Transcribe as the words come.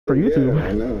for YouTube. Yeah,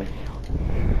 I know.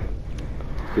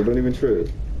 They don't even trip.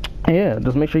 Yeah,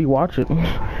 just make sure you watch it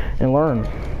and learn.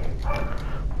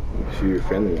 Make sure your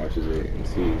family watches it and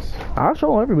sees. I'll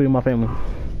show everybody in my family.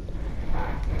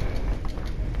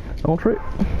 Don't trip.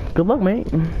 Good luck, mate.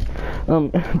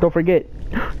 Don't forget,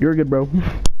 you're good, bro.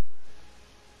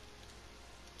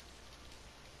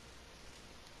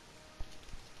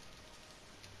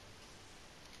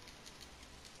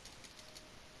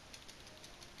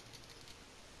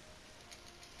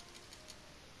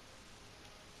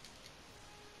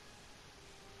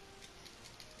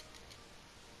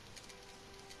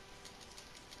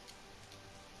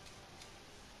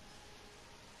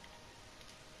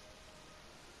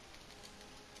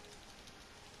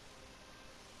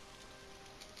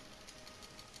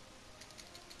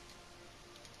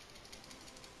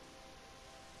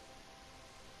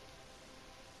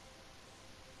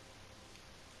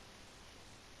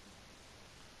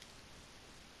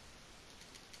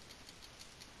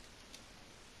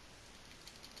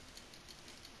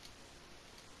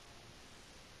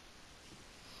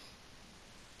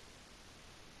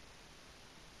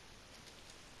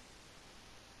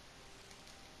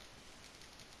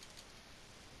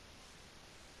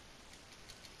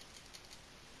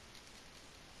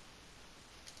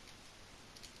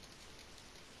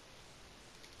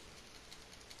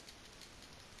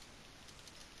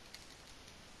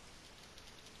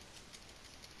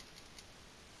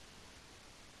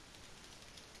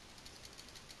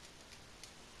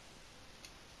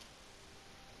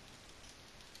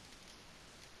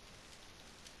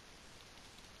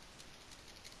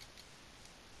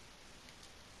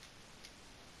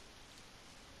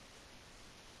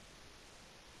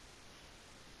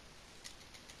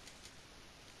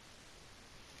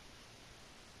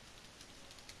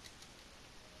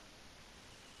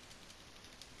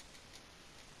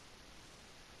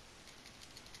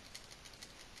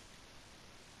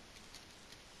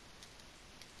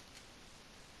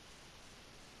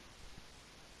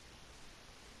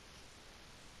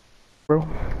 Bro.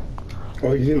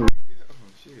 Oh, you didn't leave yet? Oh,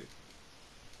 shit.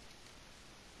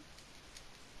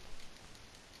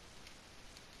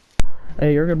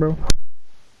 Hey, you're good, bro.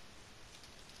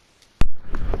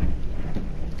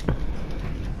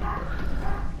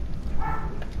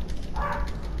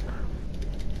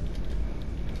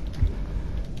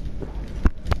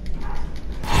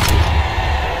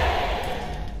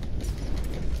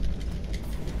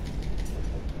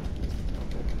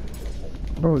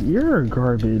 Bro, you're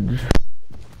garbage.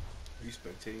 Are you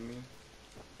spectating me?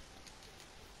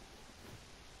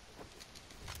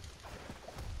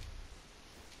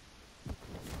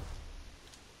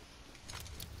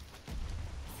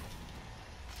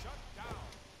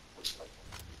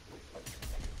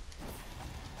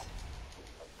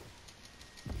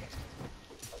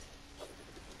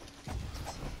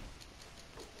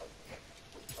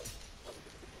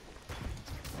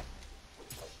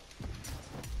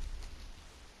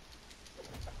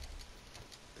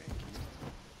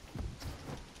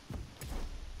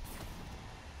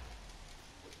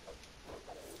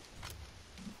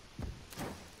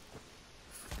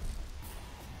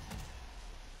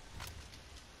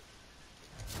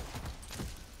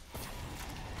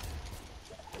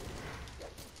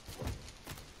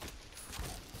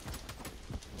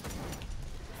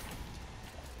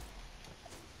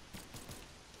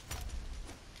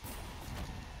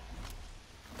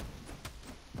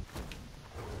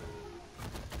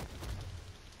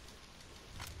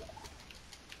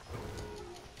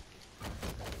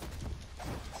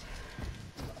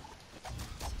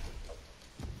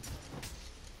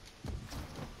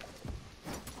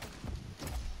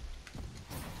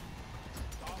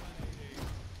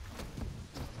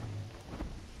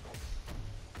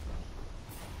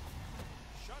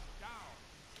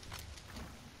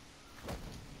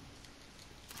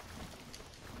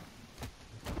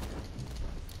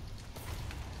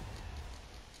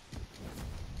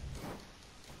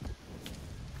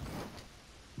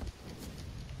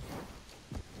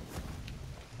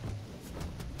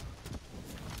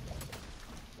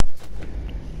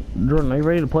 Jordan, are you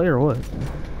ready to play or what?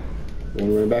 Want to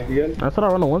run it back again? I said I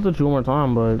run the ones with you one more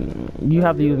time, but you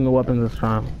have to use no weapons this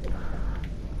time.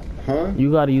 Huh?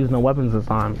 You gotta use no weapons this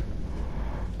time.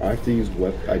 I have to use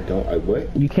I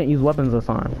what? You can't use weapons this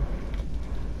time.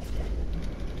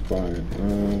 Fine.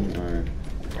 Alright.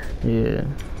 Yeah.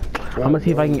 I'm gonna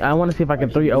see if I can. I want to see if I can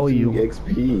 3-0 you.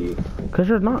 XP. Cause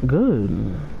you're not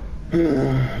good.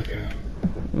 Okay.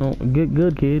 No, get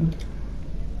good, kid.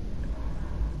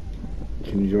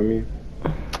 Can you join me?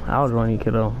 I'll join you,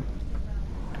 kiddo.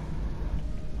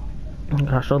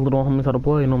 Gotta show little homies how to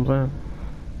play. You know what I'm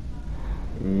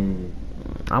saying?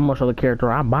 I'm gonna show the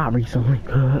character I bought recently.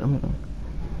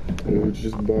 Or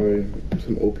just buy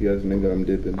some OP ass nigga I'm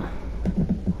dipping.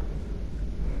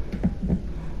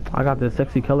 I got this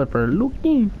sexy color for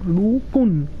looking.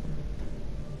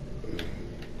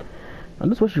 I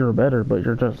just wish you were better, but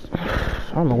you're just,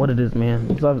 I don't know what it is, man.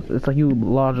 It's like you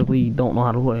logically don't know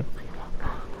how to play.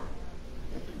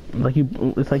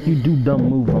 It's like you do dumb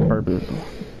moves on purpose.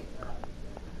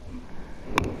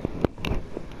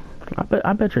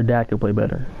 I bet your dad could play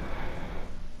better.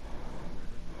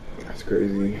 That's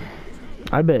crazy.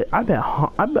 I bet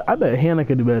Hannah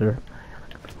could do better.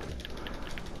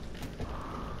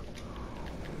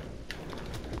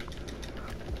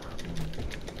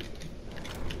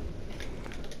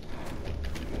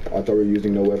 I thought we were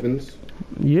using no weapons.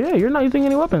 Yeah, you're not using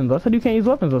any weapons. I said you can't use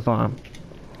weapons this time.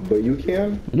 But you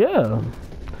can? Yeah.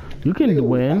 You can Nigga,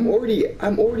 win.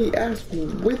 I'm already asked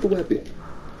with weapon.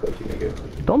 Fuck you,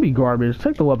 nigga. Don't be garbage.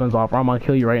 Take the weapons off or I'm gonna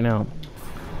kill you right now.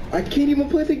 I can't even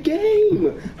play the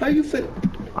game. How you fit?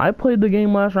 I played the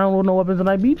game last round with no weapons and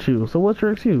I beat you. So what's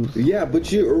your excuse? Yeah,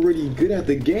 but you're already good at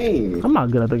the game. I'm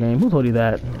not good at the game. Who told you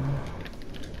that?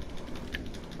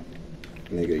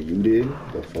 Nigga, you did?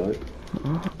 The fuck?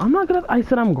 I'm not good at. I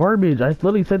said I'm garbage. I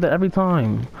literally said that every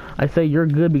time. I say you're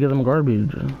good because I'm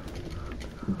garbage.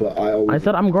 But I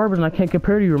said I'm garbage and I can't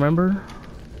compare to you, remember?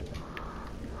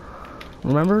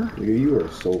 Remember? Nigga, you are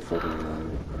so fucking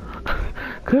annoying.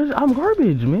 Cause I'm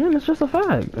garbage, man. It's just a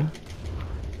fact.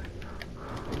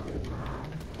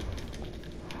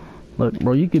 Look,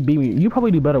 bro, you could beat me. You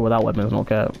probably do better without weapons, no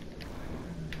cap.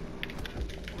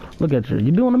 Look at you.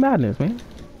 You're doing the madness, man.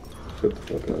 Shut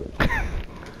the fuck up.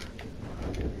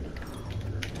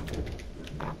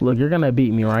 Look, you're gonna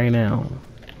beat me right now.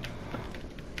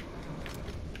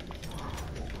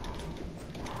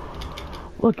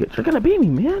 Look, you're gonna beat me,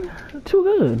 man. You're too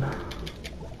good.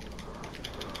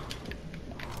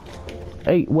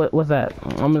 Hey, what's that?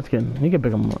 I'm just kidding. You can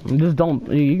pick them up. Just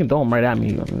don't. You can throw them right at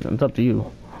me. It's up to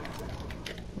you.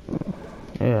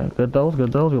 Yeah, good those.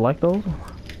 Good those. You like those?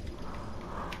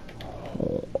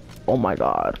 Oh my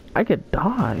god, I could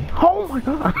die. Oh my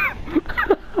god.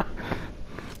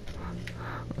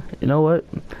 You know what?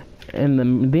 In the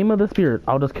name of the spirit,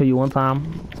 I'll just kill you one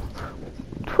time.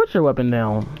 Put your weapon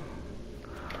down.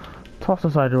 Toss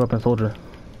aside your weapon, soldier.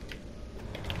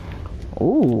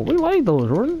 Ooh, we like those,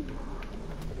 Jordan.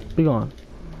 Be gone.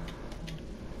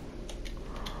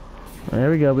 There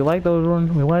we go. We like those,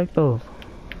 Jordan. We like those.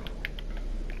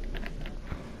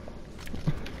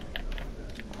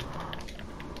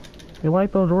 You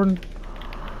like those, Jordan?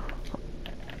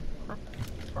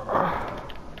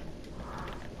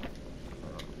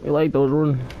 You like those,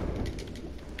 Jordan?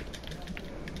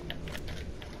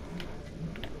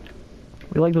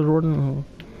 You like those, Jordan?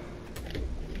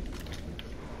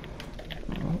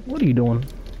 What are you doing?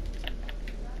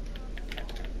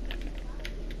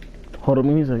 Hold on,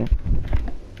 give me a second.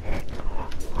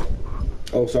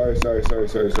 Oh, sorry.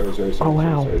 Oh,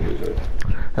 wow. Sorry.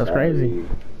 That's crazy.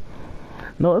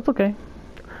 No, it's okay.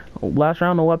 Last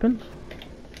round, no weapons.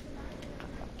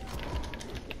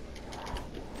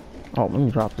 Oh, let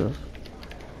me drop this.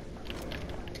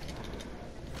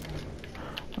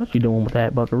 What you doing with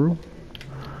that, buckaroo?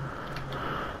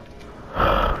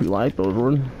 You like those,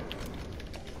 Jordan?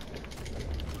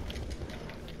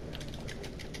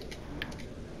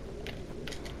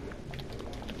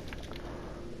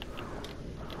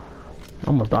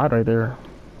 Almost died right there.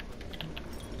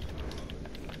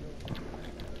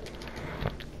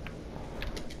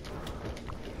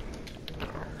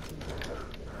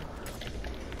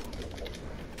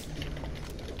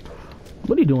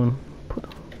 What are you doing?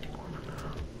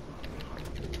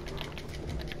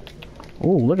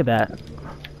 Oh, look at that.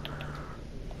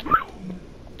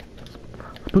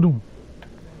 Skadoom.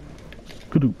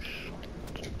 Skadoosh.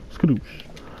 Skadoosh.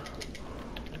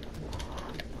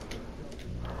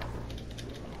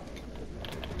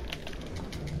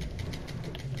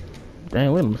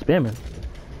 Dang, look at him spamming.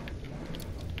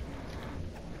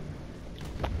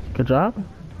 Good job.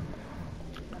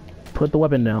 Put the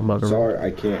weapon down, bugger. Sorry,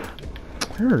 I can't.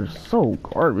 You're so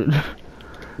garbage.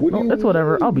 What No, it's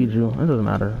whatever. I'll beat you. It doesn't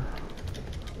matter.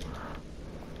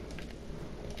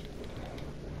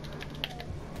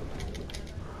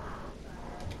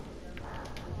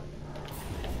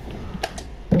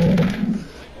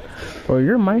 Bro,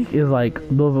 your mic is like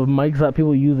those mics that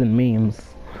people use in memes.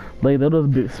 Like they'll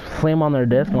just slam on their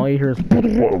desk and all you hear is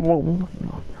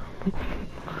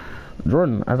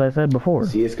Jordan, as I said before.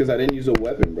 See, it's because I didn't use a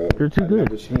weapon, bro. You're too good.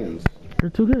 You're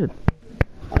too good.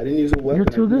 I didn't use a weapon. You're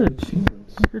too good.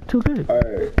 You're too good.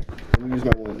 Alright, let me use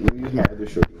my other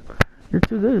shorty. You're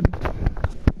too good.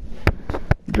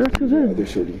 You're too My good. other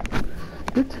shorty.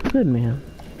 You're too good, man.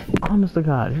 Honest to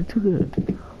God, you're too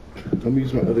good. Let me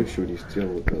use my other shorty still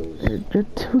with those. You're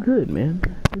too good, man.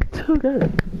 You're too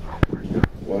good.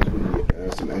 Watch me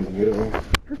add some angel.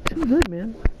 You're too good,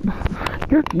 man.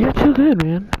 You're too good,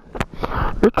 man.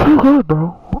 You're too good,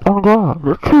 bro. Oh God,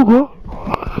 you're too good.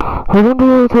 Remember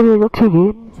when I told you you're too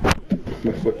good?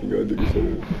 My fucking god, dude, so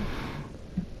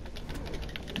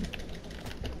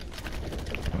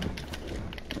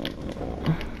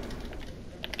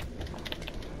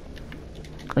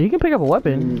You can pick up a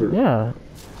weapon. Yeah.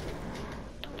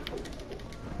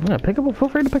 Yeah, feel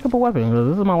free to pick up a weapon, because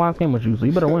this is my last game with you, so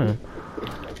you better win.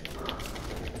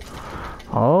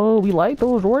 Oh, we like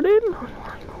those, Jordan?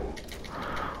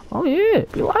 Oh yeah,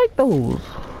 we like those.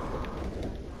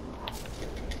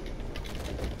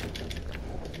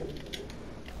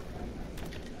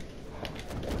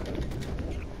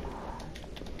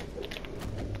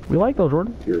 We like those,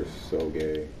 Jordan. you're so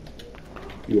gay.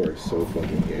 You are so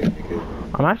fucking gay,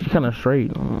 nigga. I'm actually kind of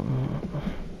straight.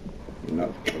 No,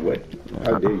 what?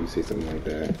 How dare you say something like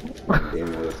that?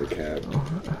 Damn, that's a cap.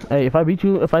 Hey, if I beat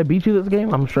you this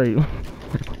game, I'm straight.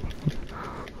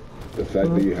 The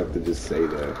fact that you have to just say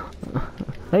that.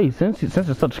 Hey, since it's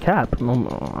such cap,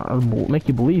 I'll make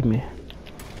you believe me.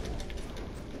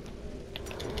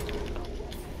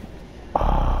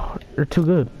 Oh, you're too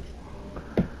good.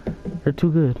 You're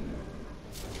too good.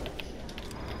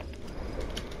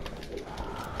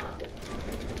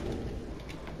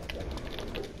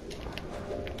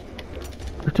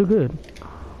 You're too good.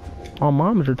 All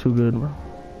moms are too good, bro.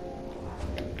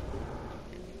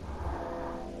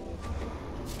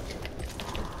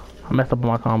 I messed up on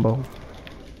my combo.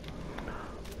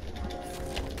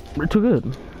 You're too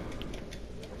good.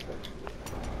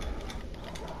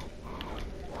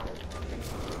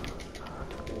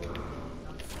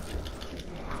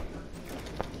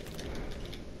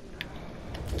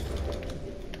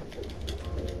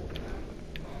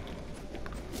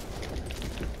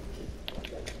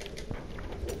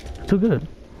 Too good.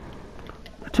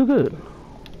 You're too good.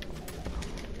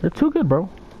 You're too good, bro.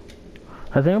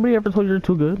 Has anybody ever told you you're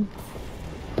too good?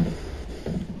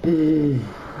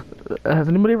 Has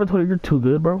anybody ever told you you're too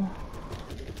good, bro?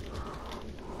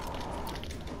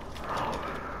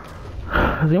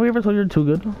 Has anybody ever told you you're too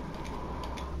good?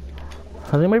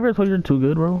 Has anybody ever told you you're too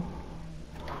good, bro?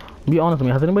 Be honest with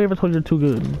me. Has anybody ever told you you're too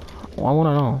good? Well, I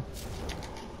wanna know.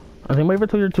 Has anybody ever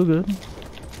told you you're too good?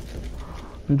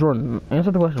 Jordan,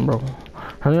 answer the question, bro.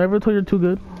 Has anybody ever told you you're too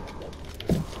good?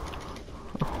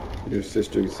 Your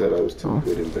sister said I was too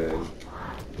good in bed.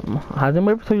 Has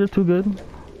anybody ever told you you're too good?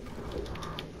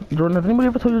 Jordan, has anybody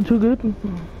ever told you you're too good?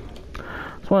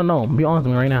 Just wanna know. Be honest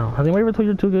with me right now. Has anybody ever told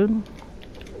you you're too good?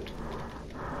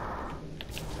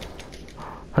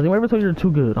 Has anybody ever told you you're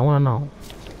too good? I wanna know.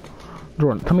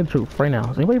 Jordan, tell me the truth right now.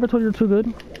 Has anybody ever told you you're too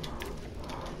good?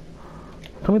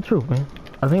 Tell me the truth, man.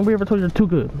 Has anybody ever told you you're too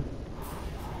good?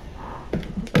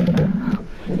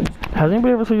 Has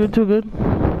anybody ever told you you're too good?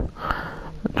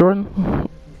 Jordan,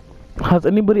 has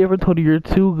anybody ever told you you're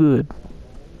too good?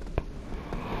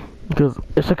 Because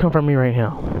it should come from me right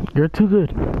now. You're too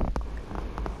good.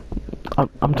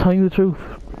 I'm telling you the truth.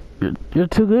 You're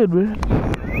too good, man.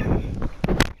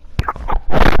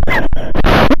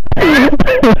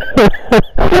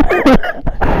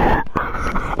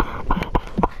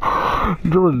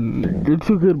 Jordan, you're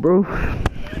too good, bro.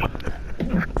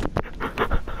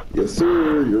 Yes,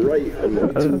 sir. You're right. I'm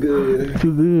not too good.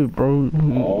 Too good, bro.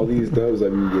 All these dubs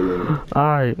I've been getting.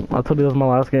 Alright, I told you that was my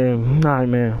last game. Alright,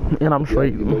 man. And I'm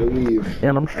straight. Yeah, you better leave.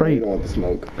 And I'm I know straight. you don't want the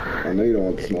smoke. I know you don't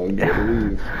want the smoke. You better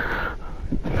leave.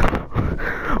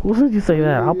 Well, since you say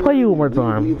that, I'll play you one more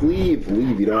time. Leave.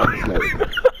 You don't want the smoke.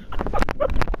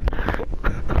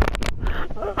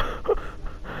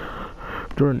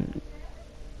 Jordan.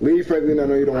 Leave, Franklin. I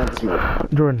know you don't want the smoke.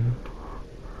 Jordan.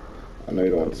 I know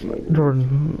you don't want the smoke.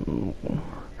 Jordan.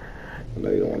 I know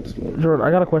you don't want the smoke. Jordan, I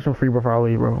got a question for you before I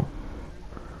leave, bro.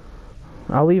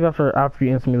 I'll leave after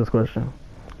you answer me this question.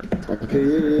 Okay,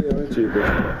 yeah. I'll answer your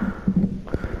question.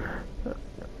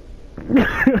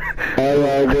 I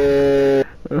love it.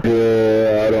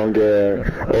 Yeah, I don't care.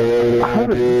 I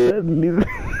haven't said anything.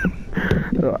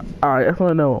 Alright, I just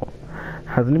want to know.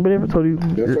 Has anybody ever told you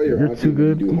you're too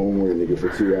good? Do homework, nigga, for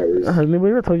 2 hours. Has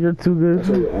anybody ever told you you're too good? That's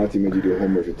why your auntie made you do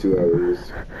homework for 2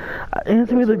 hours.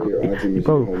 Answer me the question.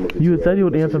 Bro, you said you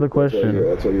would answer the question.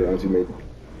 That's why your auntie made...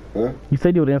 Huh? You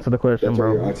said you would answer the question, That's why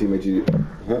your bro. auntie made you...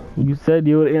 Huh? You said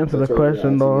you would answer the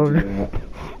question, dog.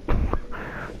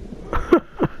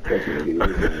 That's what you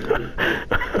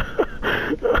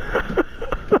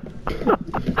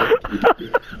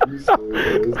so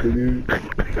gross, dude.